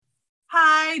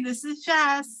Hi, this is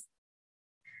Jess.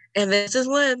 And this is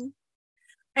Lynn.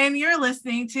 And you're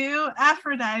listening to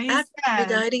Aphrodite's Den.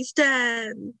 Aphrodite's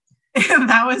Den.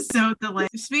 That was so delayed.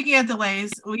 Speaking of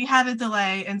delays, we had a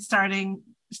delay in starting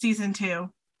season 2.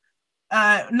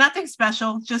 Nothing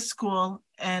special, just school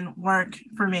and work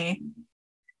for me.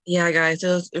 Yeah, guys, it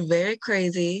was very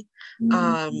crazy.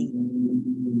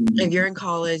 If you're in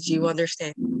college, you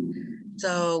understand.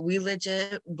 So we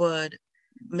legit would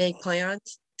make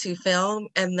plans to film,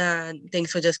 and then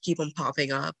things would just keep on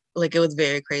popping up. Like, it was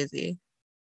very crazy.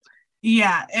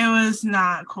 Yeah, it was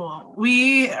not cool.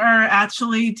 We are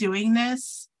actually doing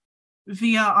this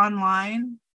via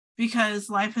online because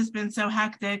life has been so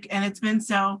hectic and it's been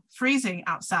so freezing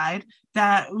outside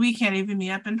that we can't even meet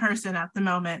up in person at the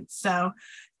moment. So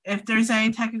if there's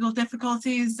any technical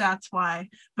difficulties, that's why.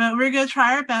 But we're going to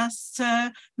try our best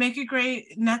to make a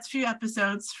great next few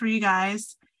episodes for you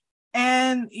guys.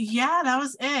 And yeah, that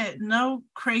was it. No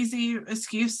crazy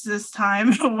excuse this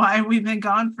time why we've been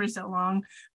gone for so long.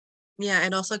 Yeah,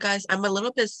 and also, guys, I'm a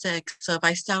little bit sick. So if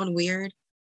I sound weird,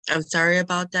 I'm sorry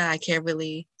about that. I can't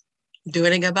really do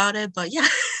anything about it, but yeah.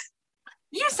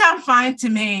 You sound fine to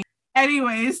me.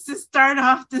 Anyways, to start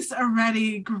off this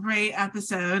already great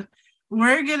episode,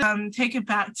 we're gonna take it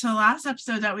back to the last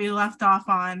episode that we left off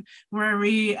on, where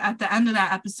we, at the end of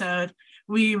that episode,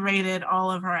 we rated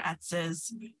all of our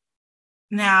exes.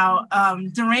 Now,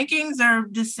 the rankings are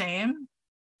the same,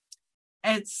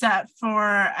 except for,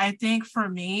 I think for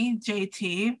me,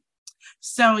 JT.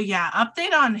 So yeah,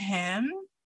 update on him.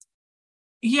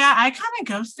 Yeah, I kind of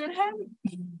ghosted him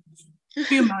a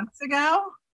few months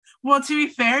ago. Well, to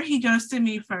be fair, he ghosted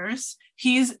me first.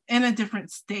 He's in a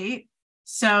different state.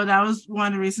 So that was one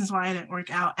of the reasons why I didn't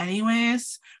work out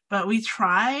anyways. But we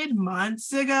tried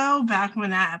months ago, back when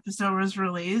that episode was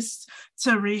released,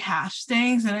 to rehash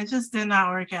things, and it just did not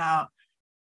work out.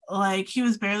 Like, he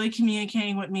was barely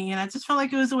communicating with me, and I just felt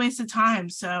like it was a waste of time.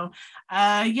 So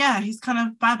yeah, he's kind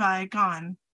of bye-bye,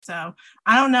 gone. So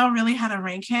I don't know really how to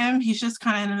rank him. He's just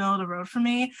kind of in the middle of the road for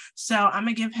me. So I'm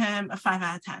gonna give him a 5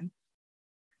 out of 10.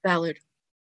 Valid.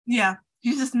 Yeah,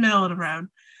 he's just middle of the road.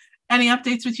 Any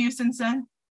updates with you since then?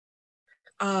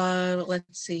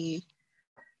 Let's see.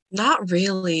 Not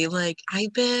really. Like,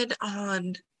 I've been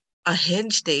on a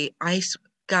Hinge date.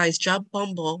 Guys, drop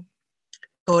Bumble,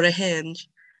 go to Hinge,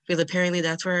 because apparently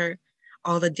that's where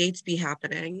all the dates be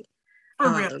happening. For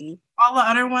real. All the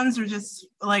other ones are just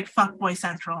like fuckboy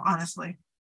central, honestly.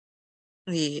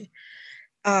 Yeah.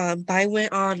 I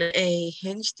went on a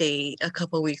Hinge date a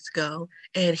couple weeks ago,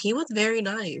 and he was very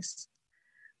nice.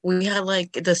 We had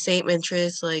like the same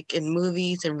interests, like in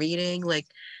movies and reading. Like,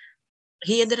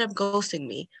 he ended up ghosting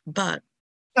me, but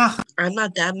I'm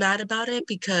not that mad about it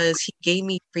because he gave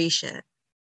me free shit.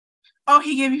 Oh,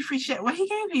 he gave you free shit. What he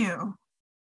gave you?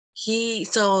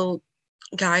 So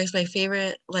guys, my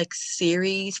favorite like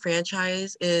series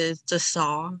franchise is the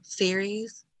Saw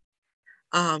series.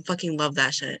 Fucking love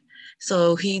that shit.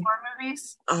 So he horror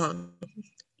movies?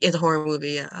 It's a horror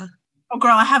movie, yeah. Oh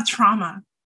girl, I have trauma.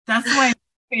 That's my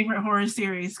favorite horror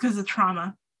series because of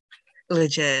trauma.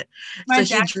 Legit. So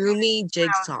he drew me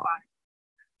Jigsaw.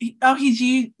 He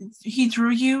drew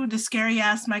you the scary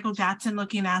ass Michael Jackson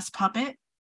looking ass puppet?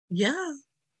 Yeah.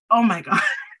 Oh my god.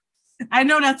 I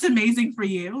know that's amazing for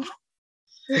you.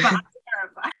 But I'm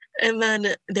terrified. And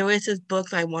then there was this book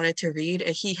that I wanted to read,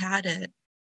 and he had it.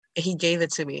 And he gave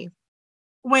it to me.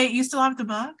 Wait, you still have the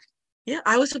book? Yeah,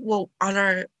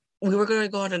 we were gonna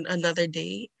go on another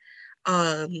date.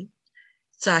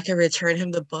 So I can return him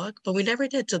the book, but we never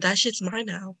did. So that shit's mine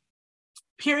now.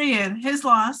 Period. His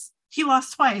loss. He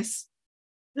lost twice.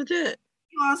 That's it.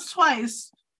 He lost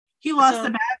twice. He lost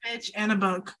a bad bitch and a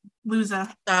book. Loser.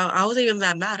 So I wasn't even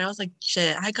that mad. I was like,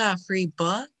 shit, I got a free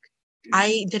book.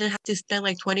 I didn't have to spend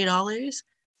like $20.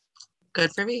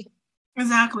 Good for me.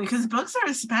 Exactly, because books are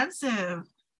expensive.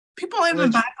 People don't even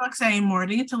buy books anymore.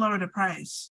 They need to lower the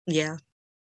price. Yeah.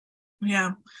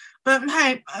 Yeah. But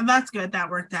hey, that's good. That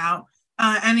worked out.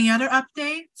 Any other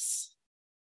updates?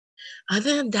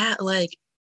 Other than that, like,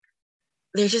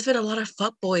 there's just been a lot of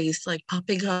fuckboys like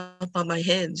popping up on my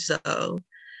Hinge. So. Oh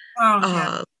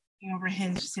yeah. Over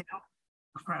Hinge too.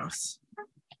 Gross.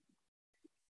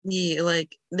 Yeah,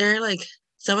 like they're like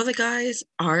some of the guys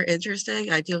are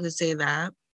interesting. I do have to say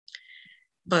that.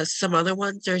 But some other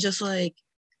ones, they're just like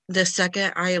the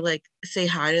second I like say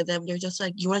hi to them, they're just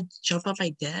like, you want to jump on my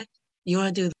dick? You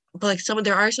want to do? But like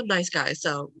there are some nice guys.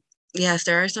 So yes,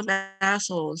 there are some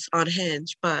assholes on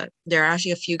Hinge, but there are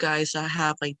actually a few guys that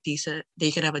have like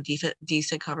they can have a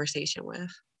decent conversation with.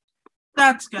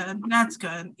 That's good. That's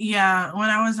good. Yeah, when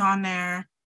I was on there,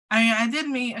 I did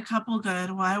meet a couple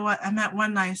good. Well, I met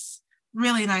one nice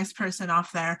really nice person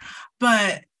off there.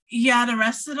 But yeah, the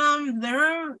rest of them, they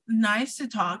were nice to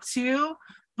talk to,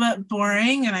 but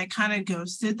boring. And I kind of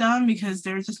ghosted them because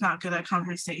they're just not good at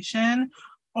conversation.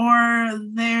 Or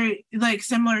they're like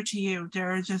similar to you,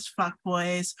 they're just fuck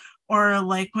boys. Or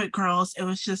like with girls, it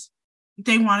was just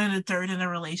they wanted a third in a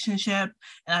relationship.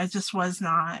 And I just was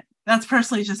not. That's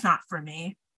personally just not for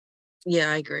me.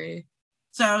 Yeah, I agree.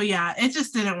 So yeah, it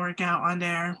just didn't work out on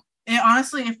there. It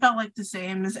honestly, it felt like the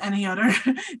same as any other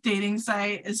dating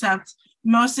site, except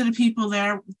most of the people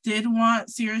there did want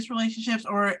serious relationships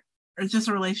or just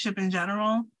a relationship in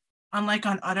general. Unlike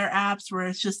on other apps where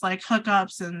it's just like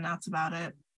hookups and that's about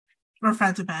it. Or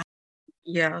friends with benefits.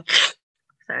 Yeah.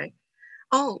 Sorry.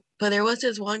 Oh, but there was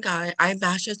this one guy, I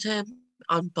matched him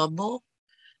on Bumble,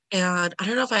 and I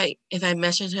don't know if I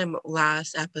mentioned him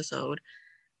last episode,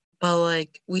 but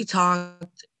like we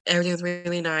talked, everything was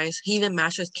really nice. He even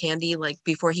matched with Candy like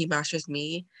before he matched with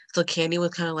me. So Candy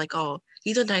was kind of like, oh,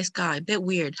 he's a nice guy, bit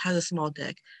weird, has a small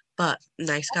dick, but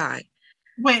nice guy.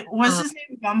 Wait, was his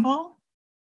name Bumble?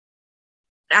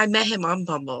 I met him on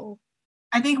Bumble.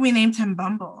 I think we named him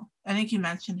Bumble. I think you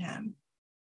mentioned him.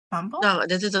 Bumble? No,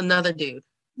 this is another dude.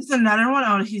 This is another one?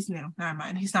 Oh, he's new. Never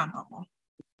mind. He's not Bumble.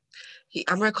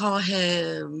 I'm gonna call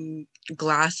him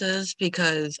Glasses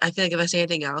because I feel like if I say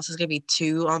anything else, it's gonna be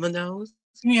too on the nose.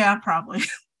 Yeah, probably.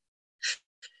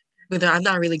 But I'm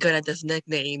not really good at this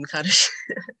nickname kind of shit.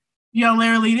 Yo,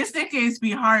 literally, this nicknames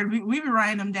be hard. We be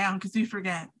writing them down because we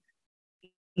forget.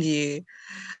 Yeah.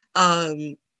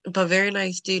 But very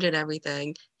nice dude and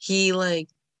everything. He like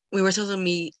we were supposed to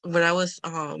meet when I was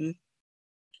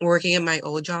working at my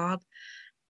old job.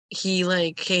 He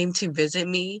like came to visit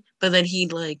me, but then he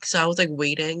like so I was like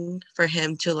waiting for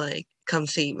him to like come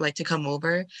see like to come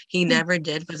over. He never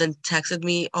did, but then texted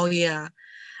me, oh yeah,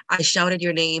 I shouted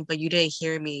your name, but you didn't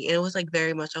hear me. And it was like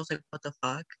very much I was like, what the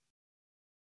fuck?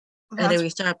 And then we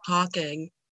started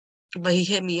talking, but he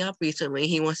hit me up recently.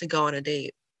 He wants to go on a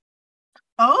date.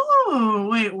 Oh,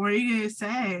 wait, what are you gonna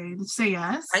say? Did you say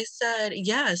yes? I said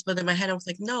yes, but in my head I was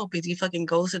like, no, because you fucking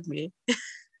ghosted me.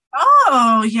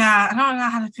 Oh, yeah. I don't know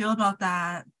how to feel about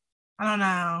that. I don't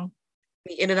know.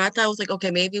 And then I thought I was like,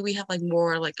 okay, maybe we have like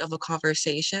more like of a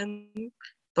conversation.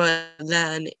 But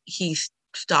then he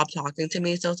stopped talking to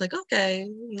me. So I was like, okay,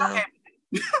 no. Okay.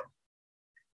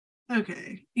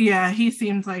 Okay. Yeah, he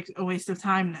seems like a waste of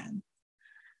time then.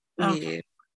 Okay.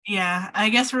 Yeah, I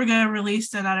guess we're gonna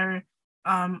release another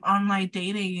online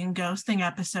dating and ghosting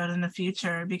episode in the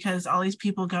future because all these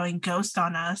people going ghost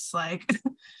on us, like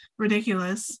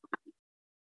ridiculous.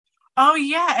 Oh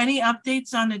yeah, any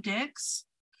updates on the dicks?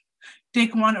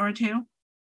 Dick 1 or 2?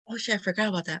 Oh shit, I forgot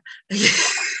about that. They're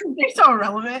so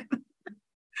irrelevant.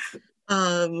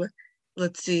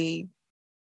 Let's see.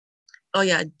 Oh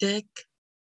yeah, Dick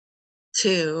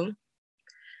 2.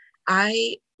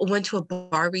 I went to a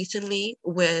bar recently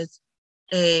with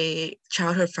a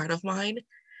childhood friend of mine,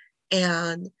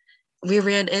 and we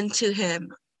ran into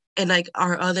him and like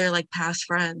our other like past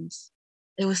friends.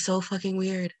 It was so fucking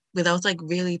weird. But I was like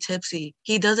really tipsy.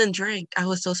 He doesn't drink. I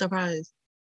was so surprised.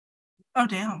 Oh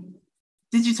damn.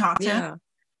 Did you talk to him?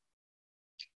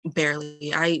 Yeah.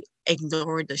 Barely. I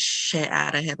ignored the shit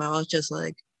out of him. I was just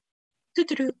like,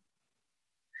 doo-doo-doo.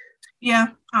 Yeah,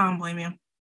 I don't blame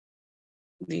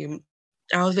you.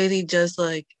 I was basically just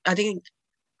like, I think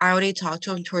I already talked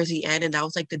to him towards the end, and that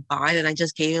was like goodbye. And I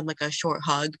just gave him like a short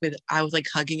hug. But I was like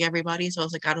hugging everybody, so I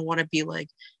was like, I don't want to be like,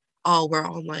 oh, we're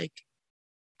on like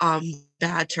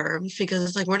bad terms, because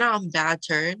it's like we're not on bad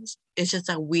terms. It's just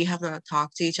that we have not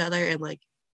talked to each other in like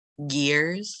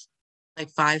years, like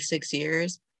 5-6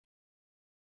 years,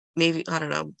 maybe, I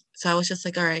don't know. So I was just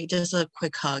like, all right, just a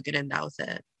quick hug, and then that was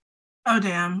it. Oh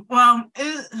damn. Well,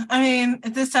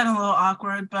 it did sound a little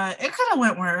awkward, but it could have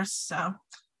went worse. So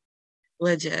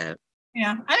Legit.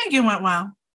 yeah, I think it went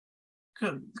well,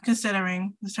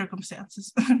 considering the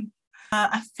circumstances.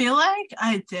 I feel like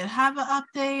I did have an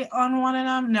update on one of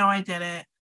them. No, I didn't.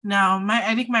 No,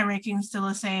 I think my ranking's still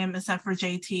the same except for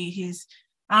JT.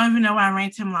 I don't even know why I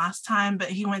ranked him last time, but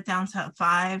he went down to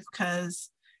 5 because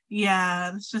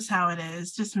yeah, that's just how it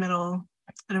is. Just middle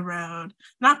of the road.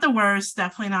 Not the worst,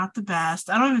 definitely not the best.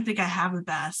 I don't even think I have the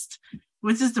best,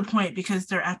 which is the point because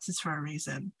they're X's for a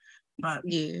reason. But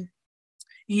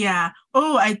yeah.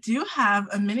 Oh, I do have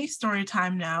a mini story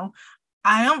time now.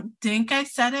 I don't think I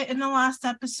said it in the last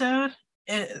episode.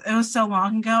 It was so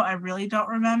long ago, I really don't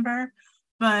remember.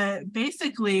 But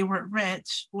basically, we're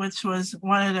Rich, which was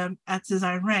one of the X's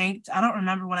I ranked. I don't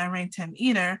remember when I ranked him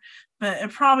either, but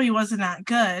it probably wasn't that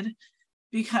good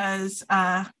because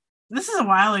this is a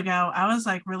while ago. I was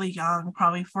like really young,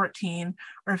 probably 14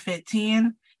 or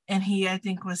 15. and he, I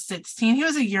think, was 16. He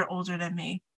was a year older than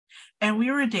me, and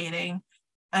we were dating.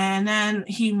 And then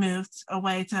he moved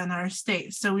away to another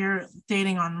state. So we were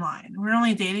dating online. We were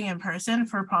only dating in person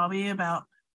for probably about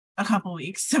a couple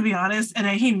weeks, to be honest. And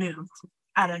then he moved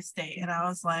out of state. And I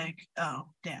was like, oh,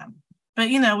 damn. But,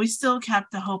 you know, we still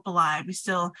kept the hope alive. We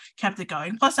still kept it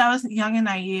going. Plus, I was young and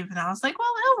naive. And I was like,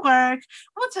 well, it'll work.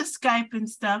 We'll just Skype and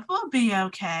stuff. We'll be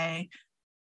okay.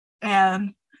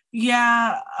 And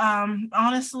yeah,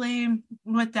 honestly,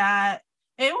 with that,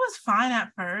 it was fine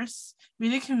at first. We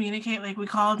did communicate, like we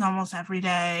called almost every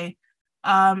day.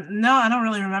 No, I don't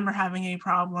really remember having any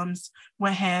problems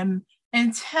with him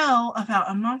until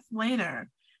about a month later,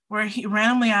 where he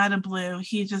randomly out of the blue,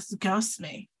 he just ghosts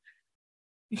me.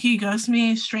 He ghosts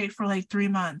me straight for like 3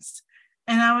 months.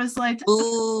 And I was like,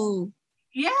 Ooh.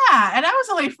 yeah. And I was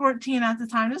only 14 at the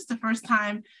time. This is the first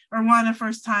time, or one of the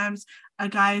first times a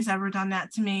guy has ever done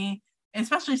that to me,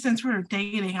 especially since we were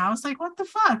dating. I was like, what the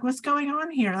fuck? What's going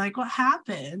on here? Like, what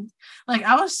happened? Like,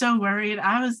 I was so worried.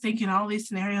 I was thinking all these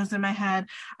scenarios in my head.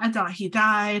 I thought he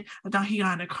died. I thought he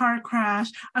got in a car crash.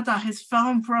 I thought his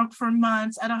phone broke for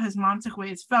months. I thought his mom took away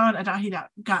his phone. I thought he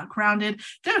got grounded.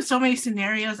 There were so many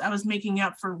scenarios I was making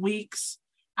up for weeks.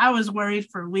 I was worried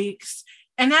for weeks.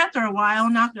 And after a while,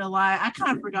 not gonna lie, I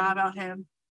kind of forgot about him.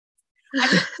 I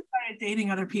just started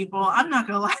dating other people. I'm not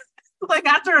gonna lie. Like,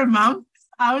 after a month,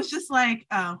 I was just like,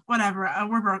 oh, whatever.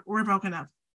 We're broken up.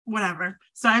 Whatever.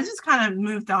 So I just kind of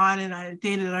moved on and I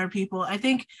dated other people. I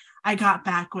think I got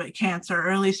back with cancer,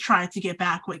 or at least tried to get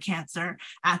back with cancer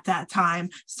at that time.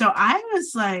 So I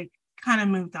was like, kind of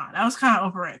moved on. I was kind of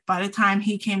over it by the time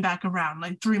he came back around,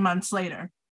 like 3 months later.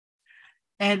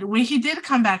 And when he did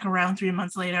come back around 3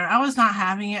 months later, I was not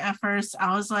having it at first.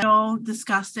 I was like, oh,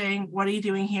 disgusting. What are you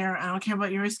doing here? I don't care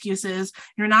about your excuses.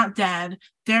 You're not dead.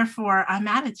 Therefore, I'm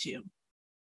mad at you.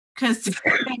 Because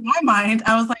in my mind,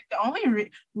 I was like, the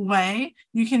only way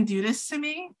you can do this to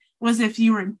me was if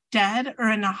you were dead or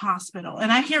in a hospital.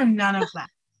 And I hear none of that.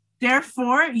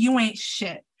 Therefore, you ain't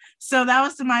shit. So that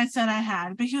was the mindset I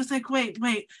had. But he was like, wait,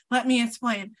 let me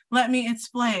explain.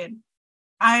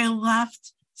 I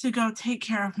left to go take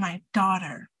care of my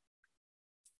daughter.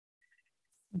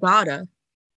 Daughter.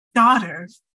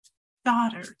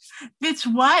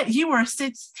 Bitch, what? You were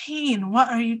 16. What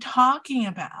are you talking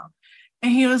about?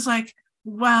 And he was like,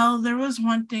 well, there was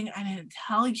one thing I didn't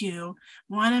tell you.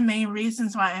 One of the main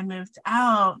reasons why I moved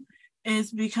out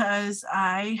is because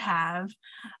I have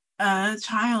a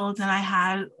child, and I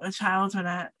had a child when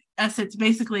it's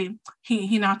basically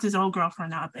he knocked his old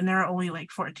girlfriend up, and they're only like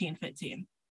 14, 15.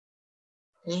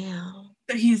 Yeah.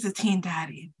 So he's a teen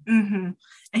daddy. And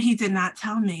he did not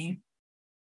tell me.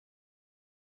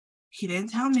 He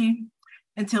didn't tell me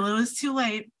until it was too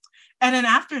late. And then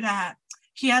after that,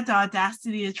 he had the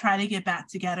audacity to try to get back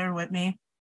together with me.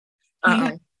 He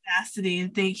had the audacity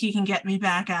to think he can get me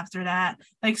back after that.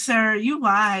 Like, sir, you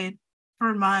lied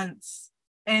for months,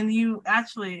 and you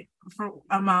actually for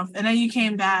a month, and then you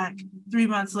came back 3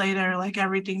 months later, like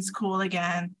everything's cool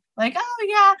again. Like, oh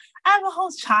yeah, I have a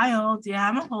whole child. Yeah,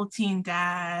 I'm a whole teen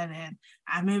dad, and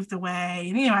I moved away.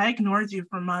 And, you know, I ignored you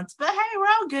for months, but hey, we're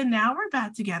all good now. We're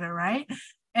back together, right?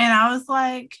 And I was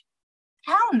like,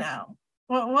 hell no.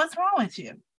 What's wrong with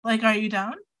you? Like, are you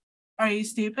dumb? Are you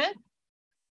stupid?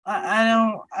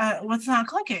 What's not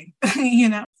clicking? You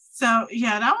know? So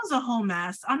yeah, that was a whole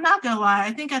mess. I'm not gonna lie.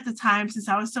 I think at the time, since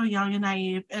I was so young and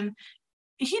naive, and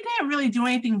he didn't really do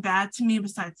anything bad to me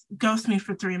besides ghost me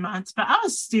for 3 months, but I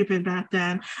was stupid back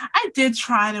then. I did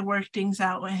try to work things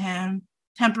out with him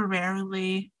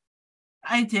temporarily.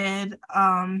 I did.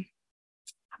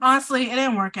 Honestly, it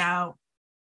didn't work out.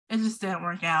 It just didn't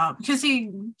work out because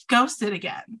he ghosted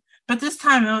again. But this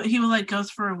time he would like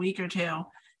ghost for a week or two,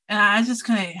 and I just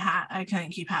couldn't. I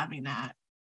couldn't keep having that.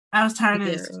 I was tired of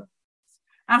his.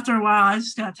 After a while, I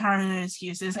just got tired of the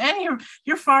excuses. And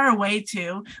you're far away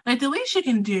too. Like, the least you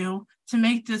can do to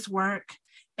make this work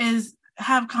is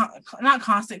have not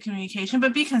constant communication,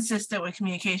 but be consistent with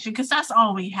communication, because that's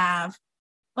all we have.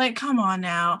 Like, come on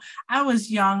now. I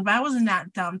was young, but I wasn't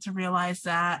that dumb to realize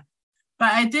that.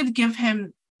 But I did give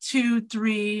him 2,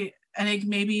 3, I think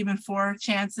maybe even 4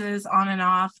 chances on and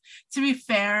off. To be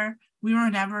fair, we were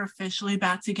never officially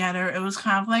back together. It was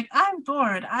kind of like, I'm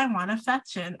bored. I want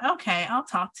affection. Okay, I'll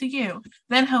talk to you.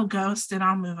 Then he'll ghost and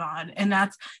I'll move on. And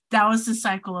that was the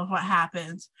cycle of what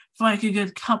happened for like a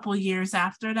good couple years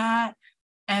after that.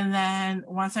 And then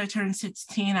once I turned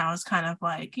 16, I was kind of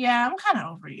like, yeah, I'm kind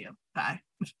of over you. Bye.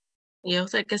 Yeah,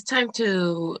 it's like, it's time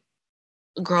to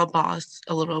girl boss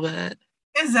a little bit.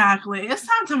 Exactly. It's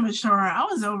time to mature. I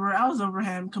was over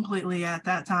him completely at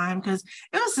that time, because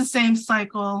it was the same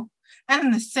cycle.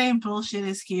 And the same bullshit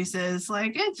excuses.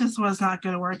 Like, it just was not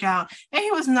going to work out. And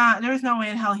there was no way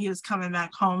in hell he was coming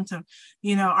back home to,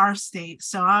 our state.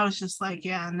 So I was just like,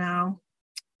 yeah, no,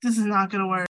 this is not going to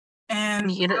work.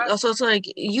 And also, it's like,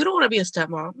 you don't want to be a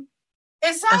stepmom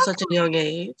at such a young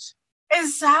age.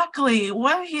 Exactly.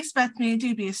 What did he expect me to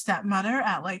do? Be a stepmother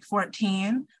at like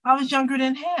 14? I was younger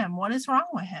than him. What is wrong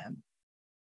with him?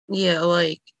 Yeah,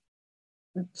 like,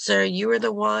 sir, you were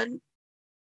the one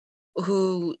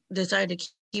who decided to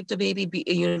keep the baby, but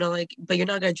you're not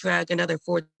going to drag another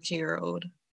 14-year-old.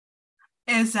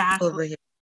 Exactly.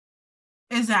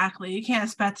 Exactly. You can't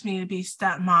expect me to be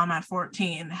stepmom at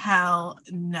 14. Hell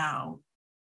no.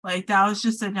 Like, that was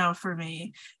just a no for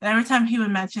me. And every time he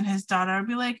would mention his daughter, I'd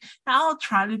be like, I'll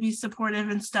try to be supportive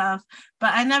and stuff.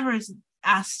 But I never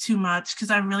asked too much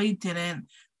because I really didn't.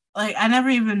 Like, I never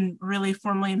even really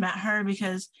formally met her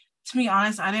because, to be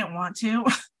honest, I didn't want to.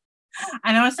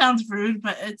 I know it sounds rude,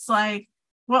 but it's like,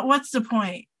 what's the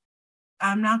point?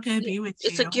 I'm not going to be with you.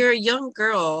 It's like, you're a young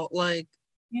girl. Like,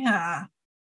 yeah.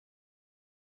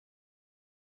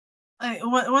 Like,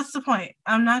 what's the point?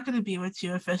 I'm not going to be with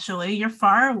you officially. You're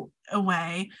far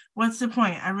away. What's the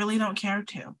point? I really don't care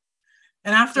to.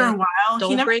 And after a while,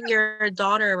 don't bring your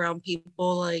daughter around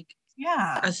people like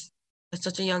at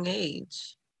such a young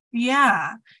age.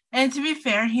 Yeah. And to be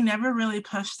fair, he never really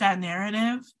pushed that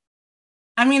narrative.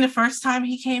 I mean, the first time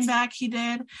he came back, he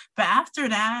did. But after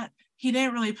that, he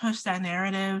didn't really push that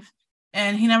narrative.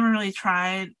 And he never really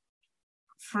tried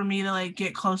for me to like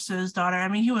get close to his daughter. I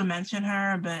mean, he would mention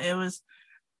her, but it was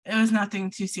nothing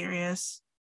too serious.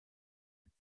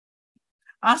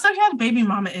 Also, he had baby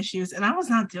mama issues, and I was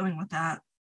not dealing with that.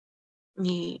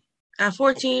 Yeah. At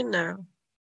 14, no.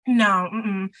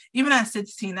 No, even at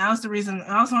 16, that was the reason.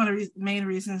 That was one of the main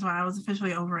reasons why I was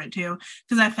officially over it too,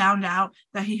 because I found out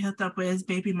that he hooked up with his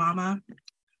baby mama.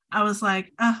 I was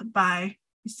like, bye.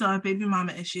 You still have baby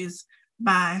mama issues.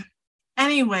 Bye.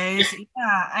 Anyways,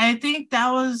 yeah, I think that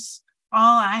was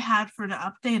all I had for the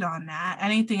update on that.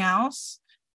 Anything else?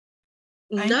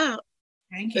 No.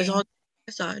 It's all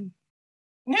decided.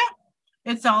 Yeah,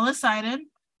 it's all decided.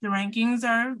 The rankings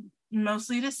are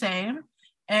mostly the same,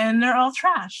 and they're all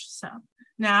trash. So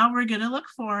now we're going to look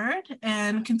forward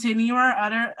and continue our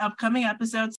other upcoming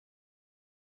episodes